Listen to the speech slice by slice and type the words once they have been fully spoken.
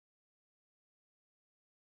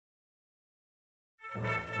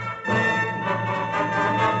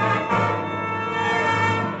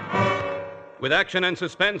With action and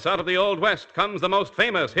suspense out of the Old West comes the most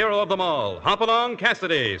famous hero of them all, Hopalong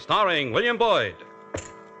Cassidy, starring William Boyd.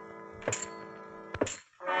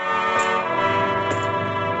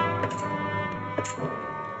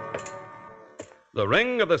 The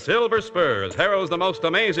Ring of the Silver Spurs heralds the most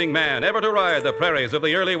amazing man ever to ride the prairies of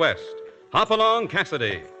the early West, Hopalong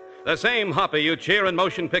Cassidy. The same Hoppy you cheer in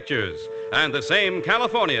motion pictures, and the same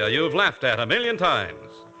California you've laughed at a million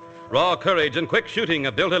times. Raw courage and quick shooting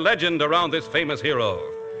have built a legend around this famous hero.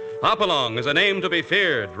 Hopalong is a name to be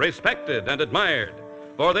feared, respected, and admired,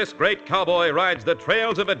 for this great cowboy rides the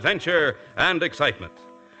trails of adventure and excitement.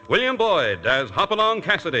 William Boyd as Hopalong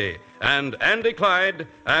Cassidy, and Andy Clyde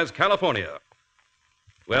as California.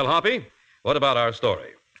 Well, Hoppy, what about our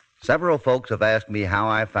story? Several folks have asked me how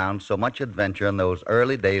I found so much adventure in those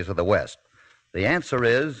early days of the West. The answer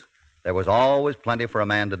is, there was always plenty for a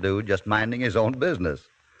man to do just minding his own business.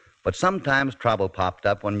 But sometimes trouble popped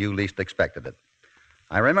up when you least expected it.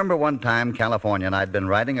 I remember one time California and I'd been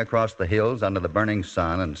riding across the hills under the burning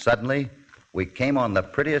sun, and suddenly we came on the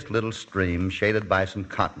prettiest little stream shaded by some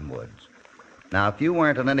cottonwoods. Now, if you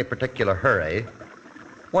weren't in any particular hurry,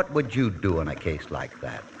 what would you do in a case like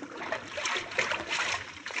that?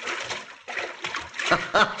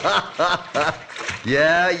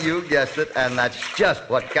 Yeah, you guessed it, and that's just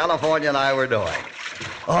what California and I were doing.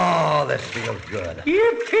 Oh, this feels good.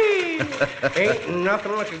 Yippee! Ain't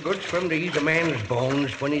nothing like a good swim to ease a man's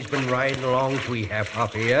bones when he's been riding along as we have,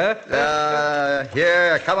 Hoppy, huh?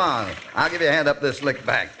 Here, come on. I'll give you a hand up this slick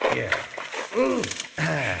bank. Yeah.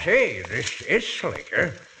 Say, this is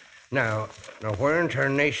slicker. Now, where in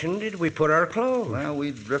tarnation did we put our clothes? Well,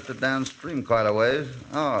 we drifted downstream quite a ways.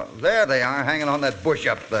 Oh, there they are, hanging on that bush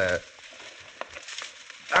up there.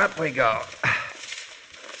 Up we go.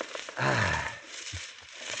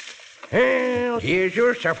 Well, here's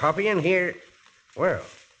your stuff, Hoppy, and here... Well,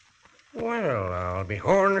 I'll be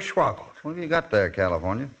hornswoggled. What have you got there,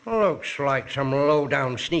 California? Looks like some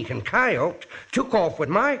low-down sneaking coyote took off with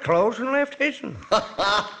my clothes and left his'n.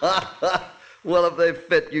 Well, if they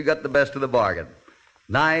fit, you got the best of the bargain.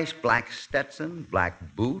 Nice black Stetson,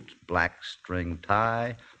 black boots, black string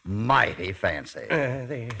tie. Mighty fancy.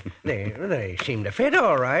 They seem to fit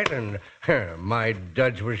all right, and my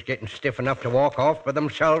duds was getting stiff enough to walk off by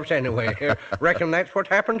themselves anyway. Reckon that's what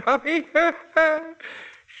happened, Hoppy?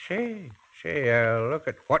 Say, look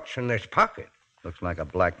at what's in this pocket. Looks like a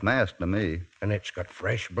black mask to me. And it's got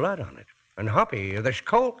fresh blood on it. And, Hoppy, this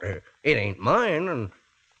coat, it ain't mine, and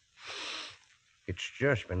it's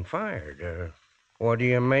just been fired. What do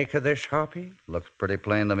you make of this, Hoppy? Looks pretty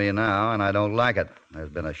plain to me now, and I don't like it.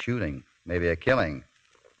 There's been a shooting, maybe a killing.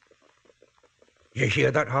 You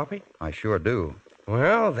hear that, Hoppy? I sure do.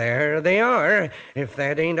 Well, there they are. If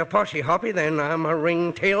that ain't a posse, Hoppy, then I'm a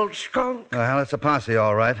ring-tailed skunk. Well, it's a posse,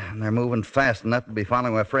 all right, and they're moving fast enough to be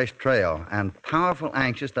following a fresh trail, and powerful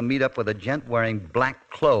anxious to meet up with a gent wearing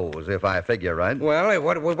black clothes, if I figure right. Well,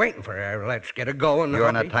 what are we waiting for? Let's get a going, You're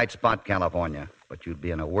Hoppy. in a tight spot, California, but you'd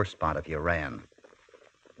be in a worse spot if you ran.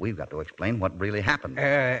 We've got to explain what really happened.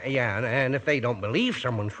 Yeah, and if they don't believe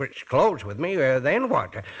someone switched clothes with me, then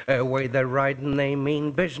what? Way they're riding, they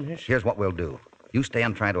mean business. Here's what we'll do. You stay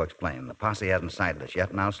and try to explain. The posse hasn't sighted us yet,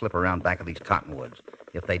 and I'll slip around back of these cottonwoods.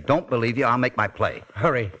 If they don't believe you, I'll make my play.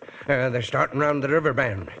 Hurry. They're starting around the river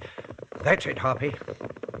bend. That's it, Hoppy.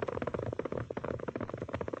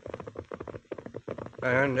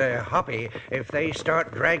 And, Hoppy, if they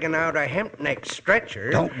start dragging out a hemp-neck stretcher...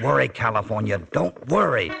 Don't worry, California. Don't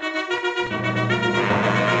worry.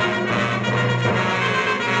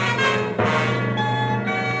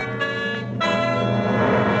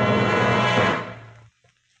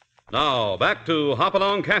 Now, back to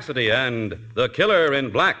Hopalong Cassidy and The Killer in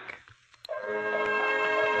Black.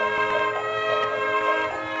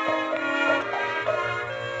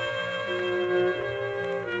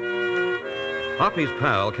 Hoppy's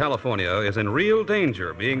pal, California, is in real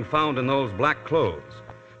danger being found in those black clothes.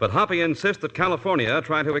 But Hoppy insists that California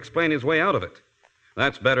try to explain his way out of it.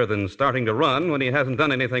 That's better than starting to run when he hasn't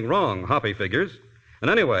done anything wrong, Hoppy figures. And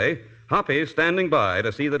anyway, Hoppy's standing by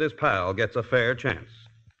to see that his pal gets a fair chance.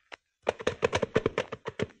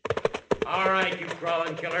 All right, you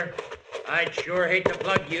crawling killer. I'd sure hate to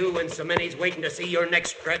plug you when so many's waiting to see your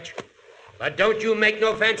next stretch. But don't you make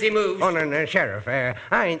no fancy moves. Oh, no, Sheriff,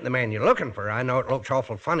 I ain't the man you're looking for. I know it looks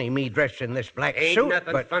awful funny, me dressed in this black Ain't suit,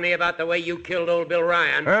 nothing but... funny about the way you killed old Bill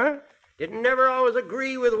Ryan. Huh? Didn't never always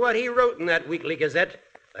agree with what he wrote in that weekly gazette,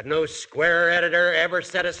 but no square editor ever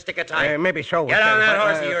said a stick of type. Maybe so. Get on Sheriff, that but,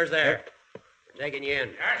 horse of yours there. taking you in.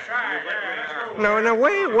 That's right. No,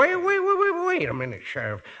 wait a minute,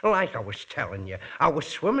 Sheriff. Like I was telling you, I was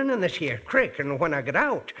swimming in this here creek, and when I got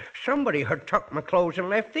out, somebody had tucked my clothes and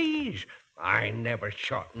left these. I never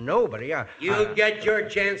shot nobody. You'll get your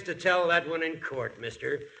chance to tell that one in court,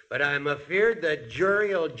 mister, but I'm afeard the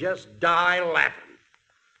jury'll just die laughing.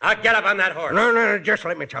 Now get up on that horse. No, just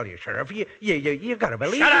let me tell you, Sheriff. You gotta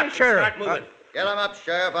believe Shut me, up. Sheriff. Start moving. Get him up,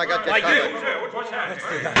 Sheriff. I got you Like covered. you. What's that?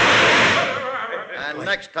 And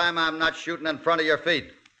next time I'm not shooting in front of your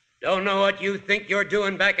feet. Don't know what you think you're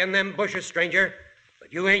doing back in them bushes, stranger,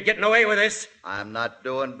 but you ain't getting away with this. I'm not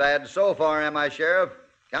doing bad so far, am I, Sheriff?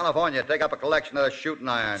 California, take up a collection of the shooting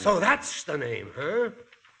irons. So that's the name, huh?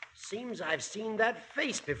 Seems I've seen that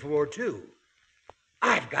face before, too.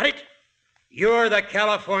 I've got it. You're the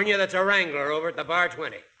California that's a wrangler over at the Bar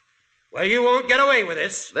 20. Well, you won't get away with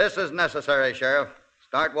this. This is necessary, Sheriff.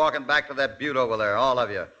 Start walking back to that butte over there, all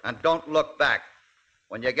of you. And don't look back.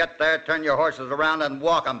 When you get there, turn your horses around and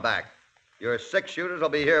walk 'em back. Your 6 shooters will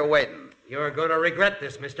be here waiting. You're going to regret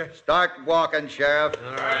this, mister. Start walking, Sheriff.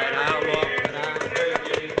 All right, I'll walk.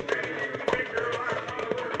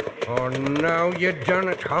 Oh, no, you done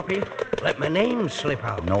it, Hoppy. Let my name slip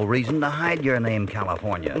out. No reason to hide your name,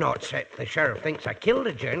 California. Not except the sheriff thinks I killed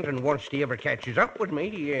a gent, and once he ever catches up with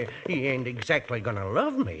me, he ain't exactly gonna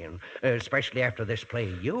love me, and especially after this play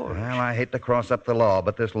of yours. Well, I hate to cross up the law,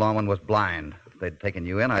 but this lawman was blind. If they'd taken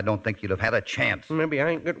you in, I don't think you'd have had a chance. Maybe I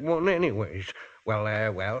ain't got one anyways. Well,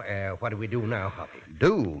 what do we do now, Hoppy?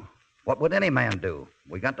 Do? What would any man do?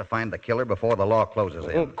 We got to find the killer before the law closes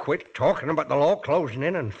in. Oh, quit talking about the law closing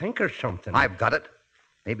in and think of something. I've got it.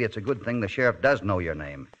 Maybe it's a good thing the sheriff does know your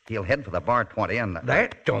name. He'll head for the Bar 20 and...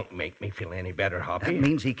 That don't make me feel any better, Hoppy. That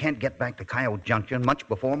means he can't get back to Coyote Junction much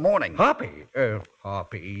before morning. Hoppy?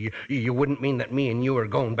 Hoppy, you wouldn't mean that me and you are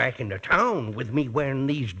going back into town with me wearing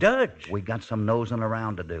these duds? We got some nosing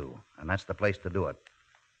around to do, and that's the place to do it.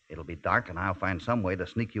 It'll be dark, and I'll find some way to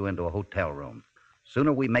sneak you into a hotel room.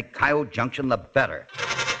 Sooner we make Coyote Junction, the better.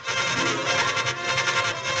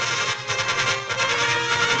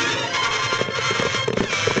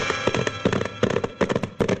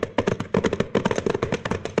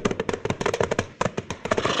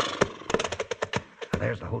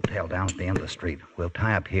 There's the hotel down at the end of the street. We'll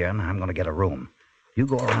tie up here, and I'm going to get a room. You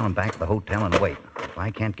go around back of the hotel and wait. If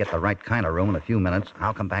I can't get the right kind of room in a few minutes,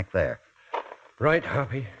 I'll come back there. Right,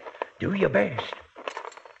 Hoppy. Do your best.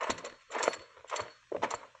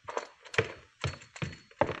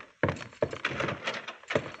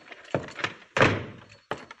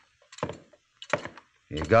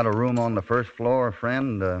 You got a room on the first floor,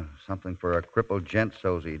 friend? Something for a crippled gent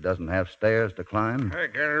so's he doesn't have stairs to climb? I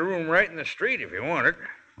got a room right in the street if you want it.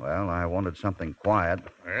 Well, I wanted something quiet.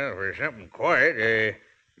 Well, for something quiet,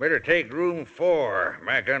 better take room 4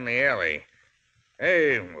 back on the alley.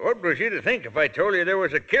 Hey, what was you to think if I told you there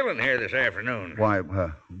was a killing here this afternoon?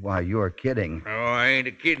 Why, you're kidding. Oh, I ain't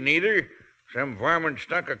a kidding either. Some varmint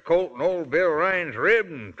stuck a colt in old Bill Ryan's rib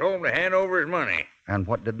and told him to hand over his money. And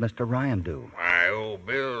what did Mr. Ryan do? Why, old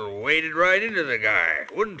Bill waded right into the guy.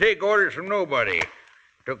 Wouldn't take orders from nobody.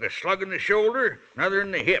 Took a slug in the shoulder, another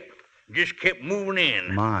in the hip. Just kept moving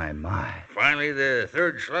in. My. Finally, the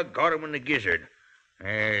third slug caught him in the gizzard.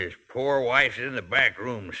 His poor wife's in the back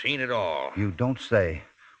room, seen it all. You don't say.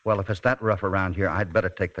 Well, if it's that rough around here, I'd better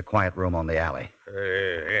take the quiet room on the alley.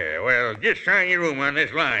 Yeah, well, just sign your room on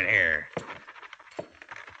this line here.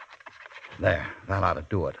 There, that ought to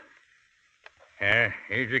do it. Yeah,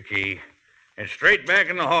 here's the key. And straight back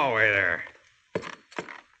in the hallway there.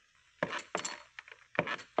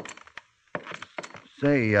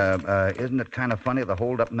 Say, isn't it kind of funny the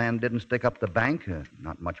hold-up man didn't stick up the bank?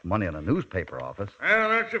 Not much money in a newspaper office. Well,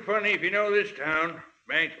 not so funny if you know this town.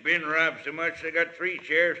 Bank's been robbed so much they got 3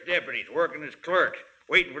 sheriff's deputies working as clerks,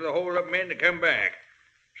 waiting for the hold-up men to come back.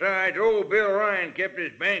 Besides, old Bill Ryan kept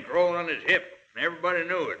his bankroll on his hip, and everybody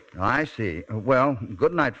knew it. I see. Well,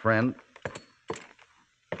 good night, friend.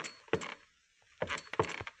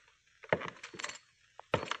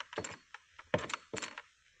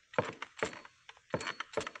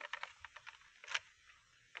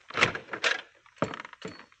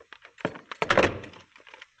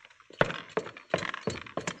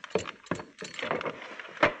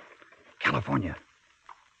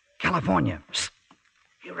 California. Psst.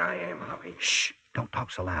 Here I am, Hoppy. Shh. Don't talk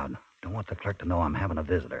so loud. Don't want the clerk to know I'm having a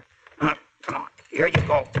visitor. Come on. Here you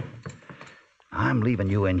go. I'm leaving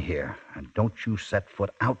you in here, and don't you set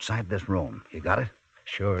foot outside this room. You got it?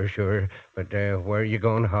 Sure. But where are you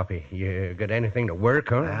going, Hoppy? You got anything to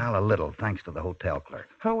work on? Well, a little, thanks to the hotel clerk.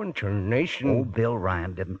 How in tarnation? Old Bill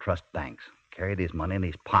Ryan didn't trust banks. Carried his money in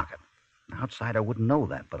his pocket. An outsider wouldn't know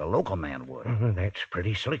that, but a local man would. That's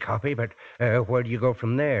pretty slick, Hoppy, but where do you go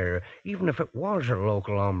from there, even if it was a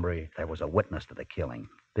local hombre? There was a witness to the killing,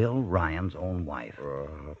 Bill Ryan's own wife.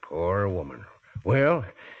 Oh, poor woman. Well,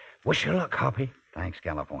 wish you luck, Hoppy. Thanks,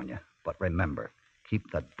 California. But remember, keep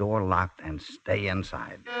the door locked and stay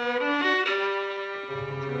inside.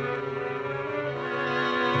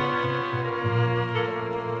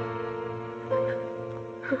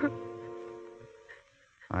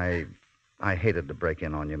 I hated to break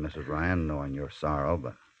in on you, Mrs. Ryan, knowing your sorrow,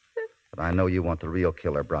 but I know you want the real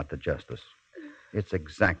killer brought to justice. It's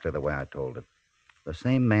exactly the way I told it. The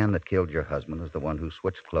same man that killed your husband is the one who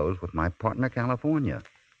switched clothes with my partner, California.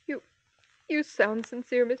 You sound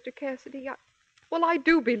sincere, Mr. Cassidy. I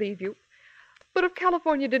do believe you. But if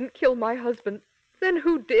California didn't kill my husband, then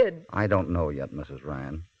who did? I don't know yet, Mrs.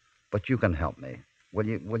 Ryan, but you can help me. Will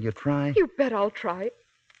you try? You bet I'll try.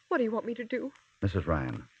 What do you want me to do? Mrs.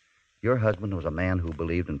 Ryan, your husband was a man who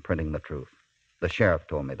believed in printing the truth. The sheriff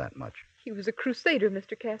told me that much. He was a crusader,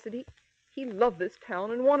 Mr. Cassidy. He loved this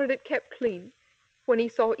town and wanted it kept clean. When he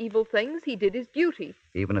saw evil things, he did his duty.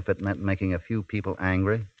 Even if it meant making a few people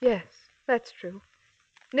angry? Yes, that's true.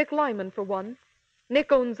 Nick Lyman, for one.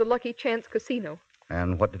 Nick owns the Lucky Chance Casino.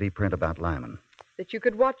 And what did he print about Lyman? That you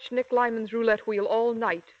could watch Nick Lyman's roulette wheel all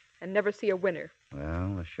night and never see a winner.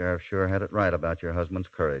 Well, the sheriff sure had it right about your husband's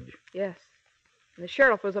courage. Yes. And the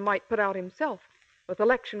sheriff was a mite put out himself. With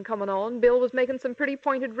election coming on, Bill was making some pretty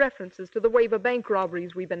pointed references to the wave of bank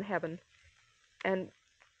robberies we've been having. And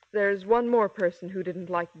there's one more person who didn't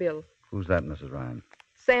like Bill. Who's that, Mrs. Ryan?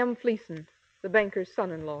 Sam Fleeson, the banker's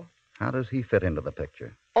son-in-law. How does he fit into the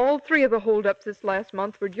picture? All three of the holdups this last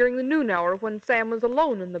month were during the noon hour when Sam was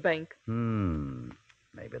alone in the bank.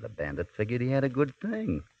 Maybe the bandit figured he had a good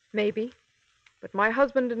thing. Maybe. But my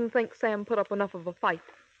husband didn't think Sam put up enough of a fight.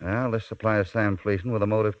 Well, this supplies Sam Fleeson with a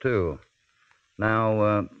motive, too.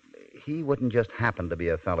 Now, he wouldn't just happen to be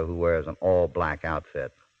a fellow who wears an all-black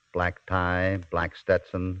outfit. Black tie, black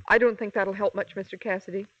Stetson. I don't think that'll help much, Mr.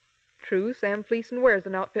 Cassidy. True, Sam Fleeson wears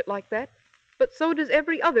an outfit like that. But so does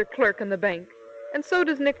every other clerk in the bank. And so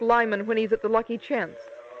does Nick Lyman when he's at the Lucky Chance.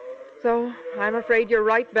 So, I'm afraid you're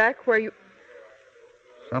right back where you...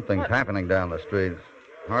 Something's happening down the street.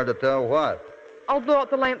 Hard to tell what. I'll blow out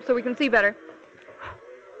the lamp so we can see better.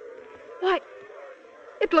 Why,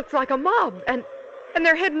 it looks like a mob, and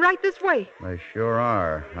they're heading right this way. They sure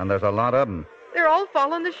are, and there's a lot of them. They're all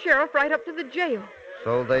following the sheriff right up to the jail.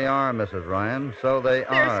 So they are, Mrs. Ryan, so they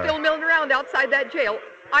are. They're still milling around outside that jail.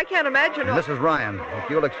 I can't imagine... Mrs. Ryan, if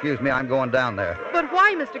you'll excuse me, I'm going down there. But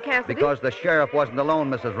why, Mr. Cassidy? Because the sheriff wasn't alone,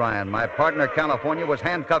 Mrs. Ryan. My partner, California, was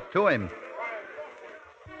handcuffed to him.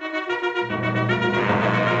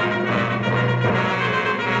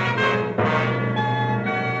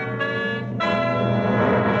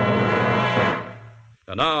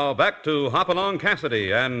 And now, back to Hopalong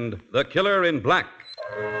Cassidy and The Killer in Black.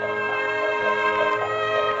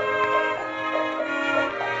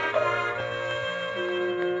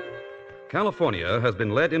 California has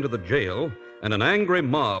been led into the jail, and an angry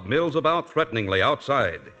mob mills about threateningly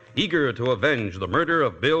outside, eager to avenge the murder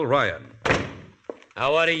of Bill Ryan.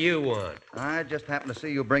 Now, what do you want? I just happened to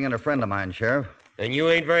see you bring in a friend of mine, Sheriff. And you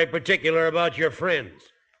ain't very particular about your friends.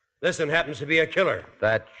 This one happens to be a killer.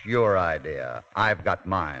 That's your idea. I've got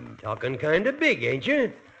mine. Talking kind of big, ain't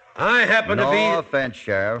you? I happen to be... No offense,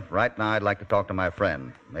 Sheriff. Right now, I'd like to talk to my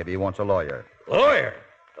friend. Maybe he wants a lawyer. Lawyer?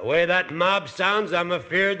 The way that mob sounds, I'm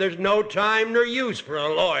afeard there's no time nor use for a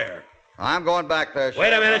lawyer. I'm going back there,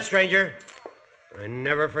 Sheriff. Wait a minute, stranger. I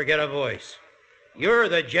never forget a voice. You're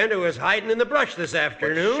the gent who was hiding in the brush this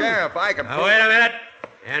afternoon. But Sheriff, I can... Now, wait a minute.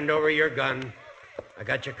 Hand over your gun. I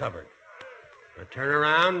got you covered. Now turn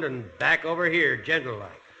around and back over here, gentle-like.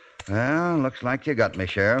 Well, looks like you got me,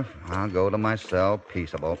 Sheriff. I'll go to my cell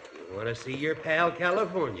peaceable. You want to see your pal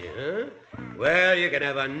California, huh? Well, you can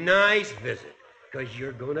have a nice visit, because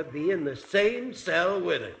you're going to be in the same cell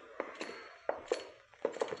with him.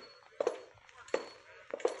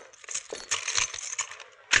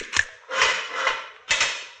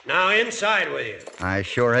 Now, inside with you. I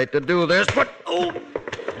sure hate to do this, but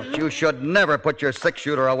you should never put your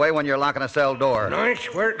six-shooter away when you're locking a cell door.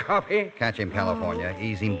 Nice work, Hoppy. Catch him, California.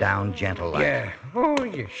 Ease him down gentle like. Yeah. Oh,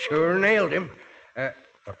 you sure nailed him.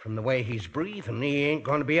 But from the way he's breathing, he ain't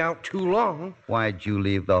going to be out too long. Why'd you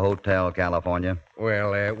leave the hotel, California?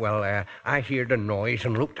 I heard a noise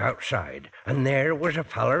and looked outside, and there was a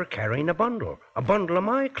feller carrying a bundle of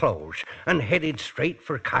my clothes, and headed straight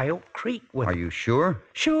for Coyote Creek with Are it. you sure?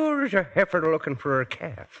 Sure as a heifer looking for her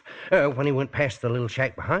calf. When he went past the little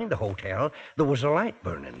shack behind the hotel, there was a light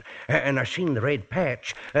burning, and I seen the red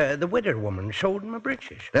patch. The widow woman showed my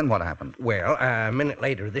breeches. Then what happened? Well, a minute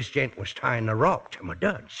later, this gent was tying a rock to my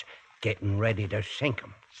duds, getting ready to sink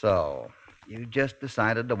 'em. So, you just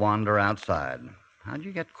decided to wander outside. How'd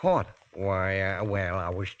you get caught? Why, I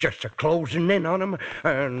was just a-closing in on him,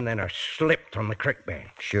 and then I slipped on the creek bank.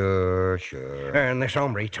 Sure. And this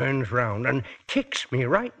hombre turns round and kicks me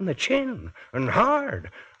right in the chin, and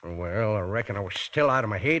hard. Well, I reckon I was still out of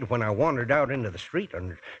my head when I wandered out into the street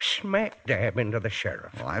and smack dab into the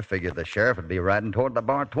sheriff. Well, I figured the sheriff would be riding toward the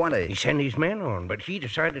bar 20. He sent his men on, but he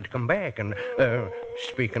decided to come back. And,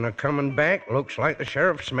 speaking of coming back, looks like the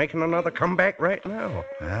sheriff's making another comeback right now.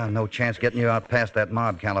 Well, no chance getting you out past that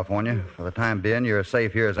mob, California. For the time being, you're as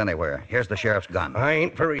safe here as anywhere. Here's the sheriff's gun. I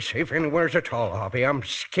ain't very safe anywheres at all, Hoppy. I'm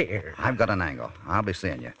scared. I've got an angle. I'll be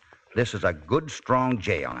seeing you. This is a good, strong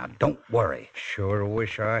jail. Now, don't worry. Sure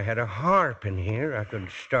wish I had a harp in here. I could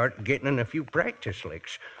start getting in a few practice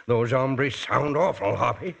licks. Those hombres sound awful,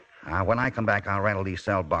 Hoppy. When I come back, I'll rattle these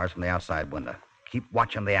cell bars from the outside window. Keep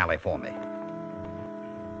watching the alley for me.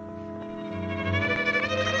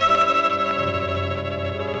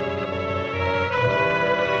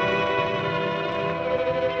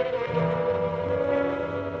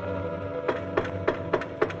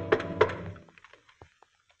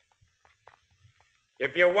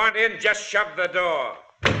 If you want in, just shove the door.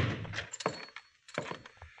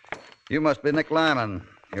 You must be Nick Lyman.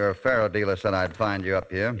 Your faro dealer said I'd find you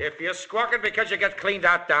up here. If you're squawking because you get cleaned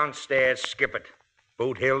out downstairs, skip it.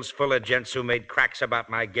 Boot Hill's full of gents who made cracks about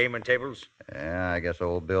my gaming tables. Yeah, I guess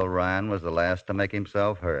old Bill Ryan was the last to make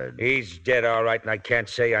himself heard. He's dead, all right, and I can't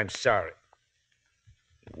say I'm sorry.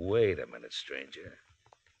 Wait a minute, stranger.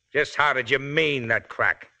 Just how did you mean that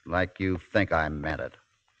crack? Like you think I meant it.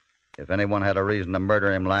 If anyone had a reason to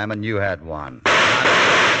murder him, Lyman, you had one.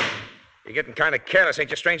 You're getting kind of careless, ain't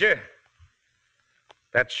you, stranger?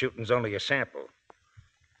 That shooting's only a sample.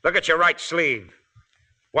 Look at your right sleeve.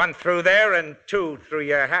 1 through there and 2 through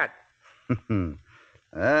your hat. Well,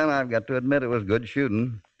 I've got to admit it was good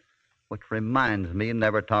shooting. Which reminds me,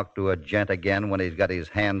 never talk to a gent again when he's got his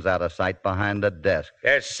hands out of sight behind the desk.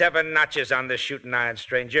 There's 7 notches on the shooting iron,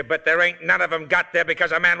 stranger, but there ain't none of them got there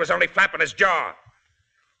because a man was only flapping his jaw.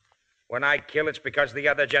 When I kill, it's because the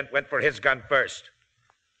other gent went for his gun first.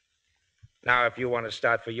 Now, if you want to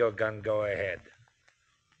start for your gun, go ahead.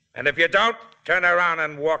 And if you don't, turn around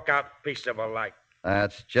and walk out peaceable like.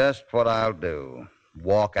 That's just what I'll do.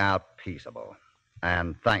 Walk out peaceable.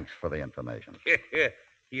 And thanks for the information.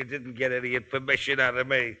 You didn't get any information out of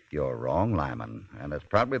me. You're wrong, Lyman. And it's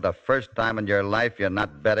probably the first time in your life you're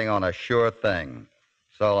not betting on a sure thing.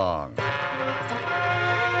 So long.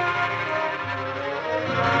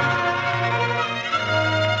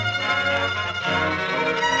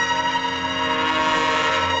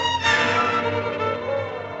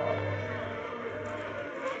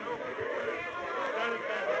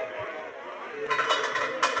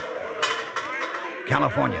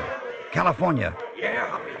 California. Yeah,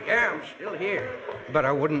 Hoppy, yeah, I'm still here. But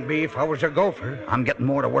I wouldn't be if I was a gopher. I'm getting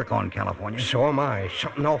more to work on, California. So am I.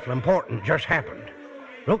 Something awful important just happened.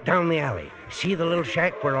 Look down the alley. See the little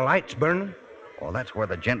shack where the light's burning? Well, that's where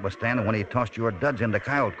the gent was standing when he tossed your duds into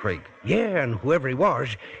Coyote Creek. Yeah, and whoever he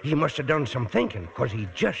was, he must have done some thinking, 'cause he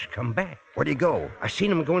just come back. Where'd he go? I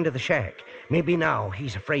seen him go into the shack. Maybe now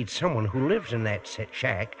he's afraid someone who lives in that set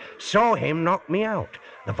shack saw him knock me out.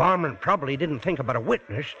 The varmint probably didn't think about a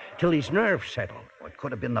witness till his nerves settled. Well, it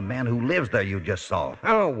could have been the man who lives there you just saw.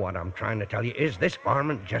 Oh, what I'm trying to tell you is this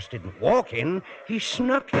varmint just didn't walk in. He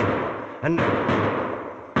snuck in. And...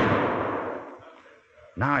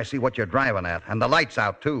 Now I see what you're driving at, and the light's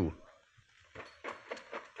out, too.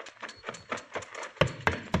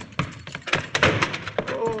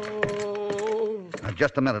 Oh. Now,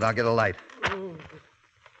 just a minute, I'll get a light.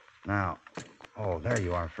 Now, there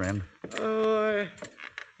you are, friend. Oh,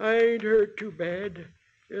 I ain't hurt too bad.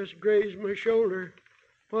 Just grazed my shoulder.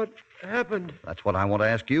 What happened? That's what I want to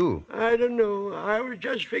ask you. I don't know. I was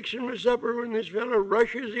just fixing my supper when this fella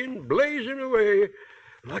rushes in, blazing away.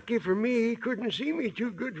 Lucky for me, he couldn't see me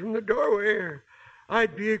too good from the doorway.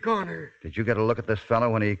 I'd be a goner. Did you get a look at this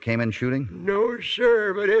fellow when he came in shooting? No,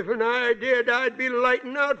 sir, but if I did, I'd be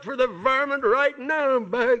lighting out for the varmint right now,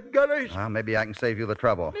 by goodness. Well, maybe I can save you the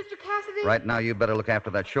trouble. Mr. Cassidy? Right now, you better look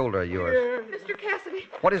after that shoulder of yours. Yeah. Mr. Cassidy?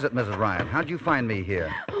 What is it, Mrs. Ryan? How'd you find me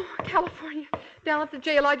here? Oh, California. Down at the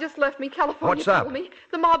jail I just left me, California What's up? told me.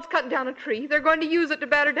 The mob's cutting down a tree. They're going to use it to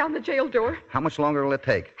batter down the jail door. How much longer will it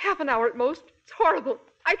take? Half an hour at most. It's horrible.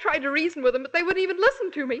 I tried to reason with them, but they wouldn't even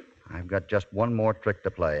listen to me. I've got just one more trick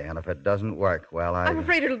to play, and if it doesn't work, well, I'm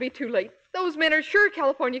afraid it'll be too late. Those men are sure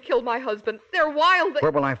California killed my husband. They're wild.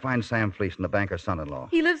 Where will I find Sam Fleeson, the banker's son-in-law?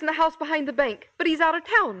 He lives in the house behind the bank, but he's out of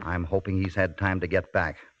town. I'm hoping he's had time to get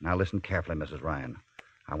back. Now listen carefully, Mrs. Ryan.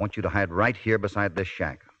 I want you to hide right here beside this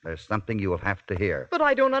shack. There's something you will have to hear. But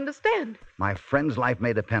I don't understand. My friend's life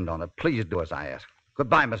may depend on it. Please do as I ask.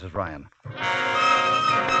 Goodbye, Mrs. Ryan.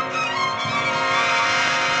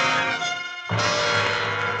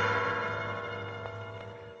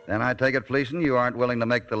 Then I take it, Fleeson, you aren't willing to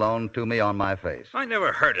make the loan to me on my face. I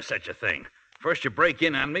never heard of such a thing. First you break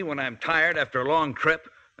in on me when I'm tired after a long trip,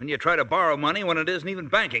 and you try to borrow money when it isn't even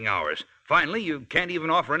banking hours. Finally, you can't even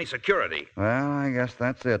offer any security. Well, I guess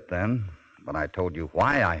that's it then. But I told you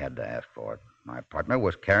why I had to ask for it. My partner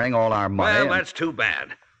was carrying all our money. Well, that's too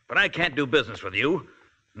bad. But I can't do business with you.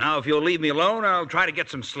 Now, if you'll leave me alone, I'll try to get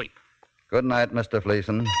some sleep. Good night, Mr.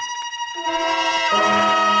 Fleeson.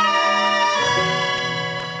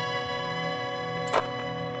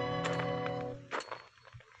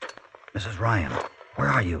 Mrs. Ryan, where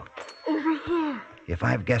are you? Over here. If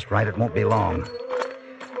I've guessed right, it won't be long.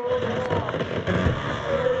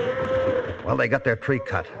 Well, they got their tree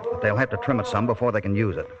cut, but they'll have to trim it some before they can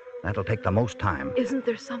use it. That'll take the most time. Isn't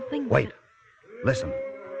there something? Wait. Listen.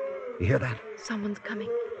 You hear that? Someone's coming.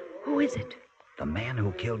 Who is it? The man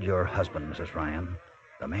who killed your husband, Mrs. Ryan.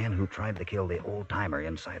 The man who tried to kill the old-timer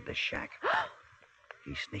inside this shack.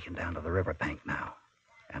 He's sneaking down to the riverbank now.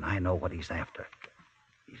 And I know what he's after.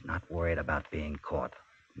 He's not worried about being caught.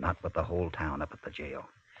 Not with the whole town up at the jail.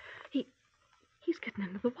 He's getting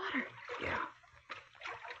into the water. Yeah.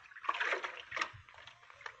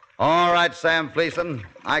 All right, Sam Fleeson.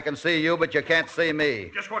 I can see you, but you can't see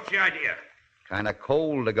me. Just what's the idea? Kind of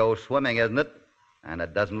cold to go swimming, isn't it? And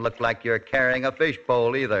it doesn't look like you're carrying a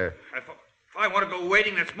fishpole either. If I want to go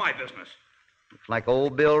wading, that's my business. Looks like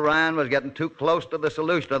old Bill Ryan was getting too close to the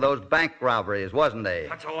solution of those bank robberies, wasn't he?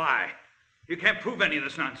 That's a lie. You can't prove any of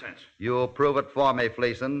this nonsense. You'll prove it for me,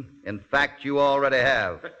 Fleeson. In fact, you already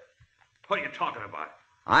have. What are you talking about?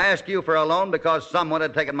 I asked you for a loan because someone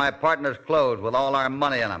had taken my partner's clothes with all our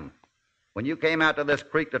money in them. When you came out to this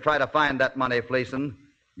creek to try to find that money, Fleeson,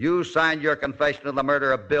 you signed your confession of the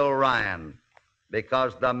murder of Bill Ryan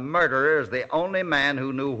because the murderer is the only man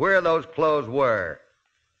who knew where those clothes were.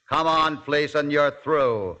 Come on, Fleeson, you're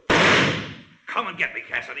through. Come and get me,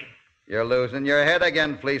 Cassidy. You're losing your head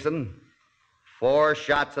again, Fleeson. 4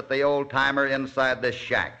 shots at the old-timer inside this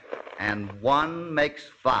shack, and 1 makes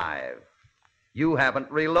 5. You haven't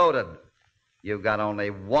reloaded. You've got only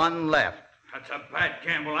 1 left. That's a bad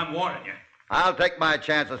gamble, I'm warning you. I'll take my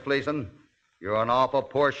chances, Fleeson. You're an awful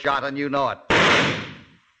poor shot, and you know it.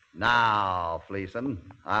 Now, Fleeson,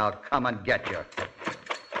 I'll come and get you.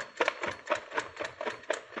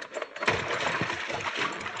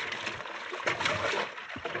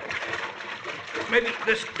 Maybe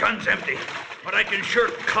this gun's empty, but I can sure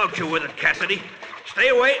clout you with it, Cassidy. Stay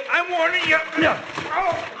away, I'm warning you.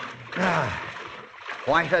 Oh.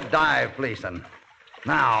 Quite a dive, Fleeson.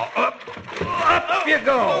 Now, up you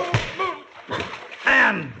go.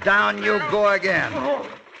 And down you go again.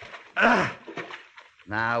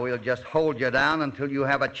 Now we'll just hold you down until you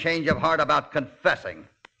have a change of heart about confessing.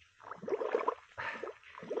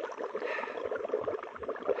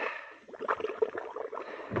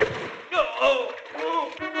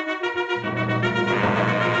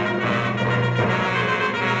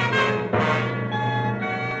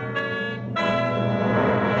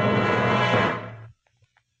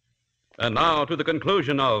 And now to the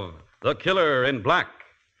conclusion of The Killer in Black.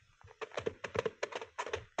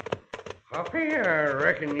 Hoppy, I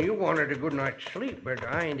reckon you wanted a good night's sleep, but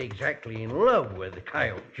I ain't exactly in love with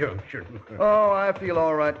Coyote Junction. Oh, I feel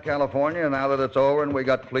all right, California, now that it's over and we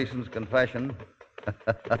got Fleeson's confession.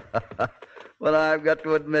 But I've got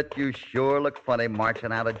to admit, you sure look funny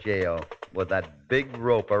marching out of jail with that big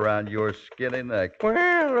rope around your skinny neck.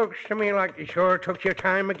 Well, looks to me like you sure took your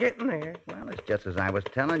time of getting there. Well, it's just as I was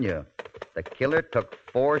telling you. The killer took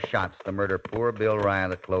 4 shots to murder poor Bill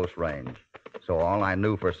Ryan at close range. So all I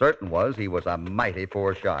knew for certain was he was a mighty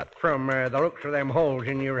poor shot. From the looks of them holes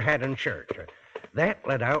in your hat and shirt. That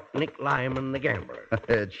let out Nick Lyman, the gambler.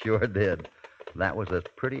 It sure did. That was as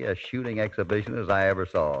pretty a shooting exhibition as I ever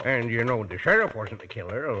saw. And you know the sheriff wasn't the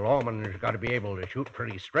killer. A lawman's got to be able to shoot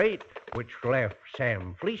pretty straight, which left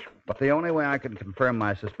Sam Fleeson. But the only way I could confirm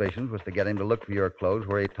my suspicions was to get him to look for your clothes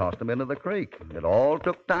where he tossed them into the creek. It all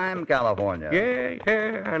took time, California.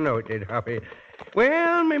 Yeah, I know it did, Hoppy.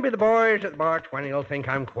 Well, maybe the boys at Bar 20 will think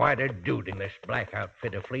I'm quite a dude in this black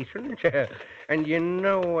outfit of fleecing. And you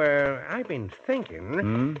know, I've been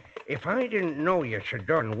thinking, if I didn't know you so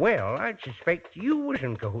darn well, I'd suspect you was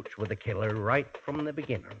in cahoots with the killer right from the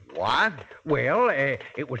beginning. What? Well,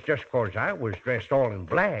 it was just 'cause I was dressed all in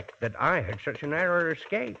black that I had such a narrow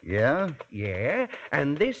escape. Yeah? Yeah,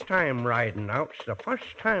 and this time riding out's the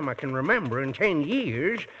first time I can remember in 10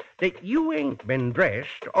 years that you ain't been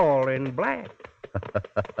dressed all in black.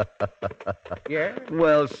 Yeah?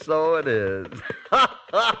 Well, so it is.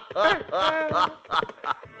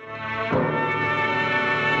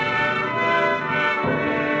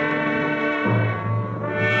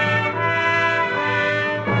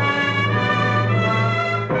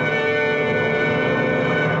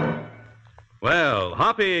 Well,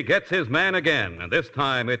 Hoppy gets his man again, and this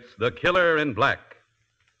time it's the killer in black.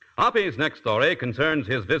 Hoppy's next story concerns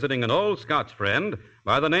his visiting an old Scots friend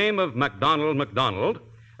by the name of MacDonald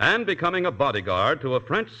and becoming a bodyguard to a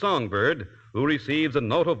French songbird who receives a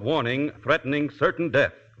note of warning threatening certain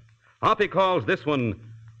death. Hoppy calls this one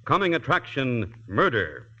Coming Attraction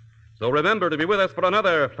Murder. So remember to be with us for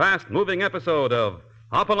another fast-moving episode of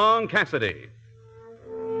Hopalong Cassidy.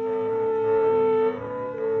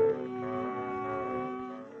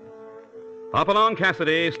 Hopalong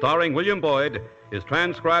Cassidy, starring William Boyd, is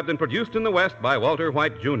transcribed and produced in the West by Walter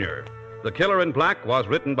White, Jr. The Killer in Black was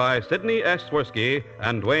written by Sidney S. Swirsky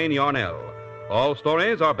and Dwayne Yarnell. All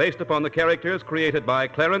stories are based upon the characters created by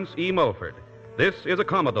Clarence E. Mulford. This is a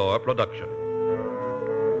Commodore production.